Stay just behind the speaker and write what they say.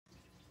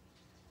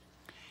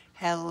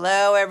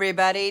Hello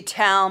everybody,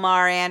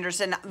 Talmar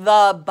Anderson,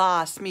 the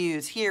Boss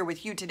Muse, here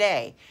with you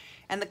today.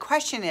 And the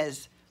question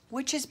is,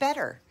 which is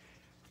better,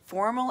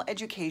 formal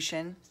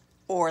education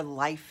or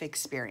life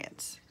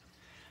experience?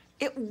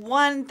 It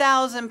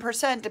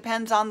 1000%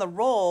 depends on the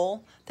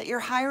role that you're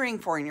hiring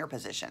for in your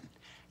position.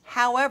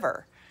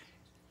 However,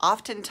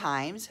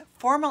 oftentimes,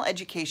 formal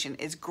education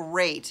is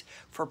great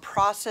for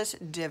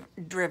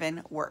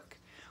process-driven work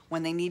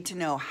when they need to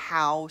know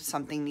how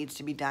something needs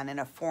to be done in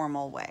a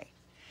formal way.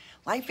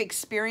 Life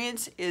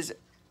experience is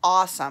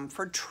awesome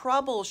for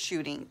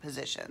troubleshooting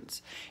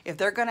positions. If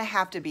they're going to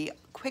have to be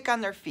quick on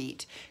their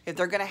feet, if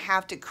they're going to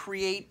have to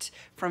create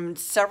from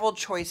several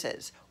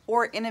choices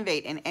or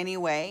innovate in any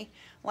way,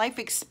 life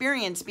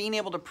experience, being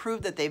able to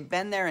prove that they've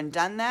been there and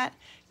done that,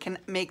 can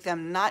make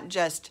them not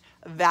just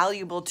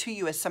valuable to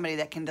you as somebody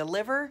that can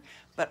deliver,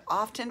 but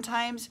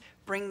oftentimes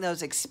bring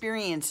those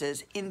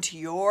experiences into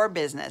your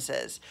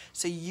businesses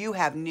so you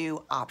have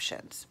new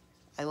options.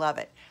 I love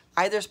it.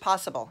 Either's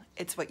possible.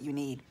 It's what you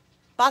need.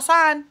 Boss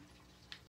on!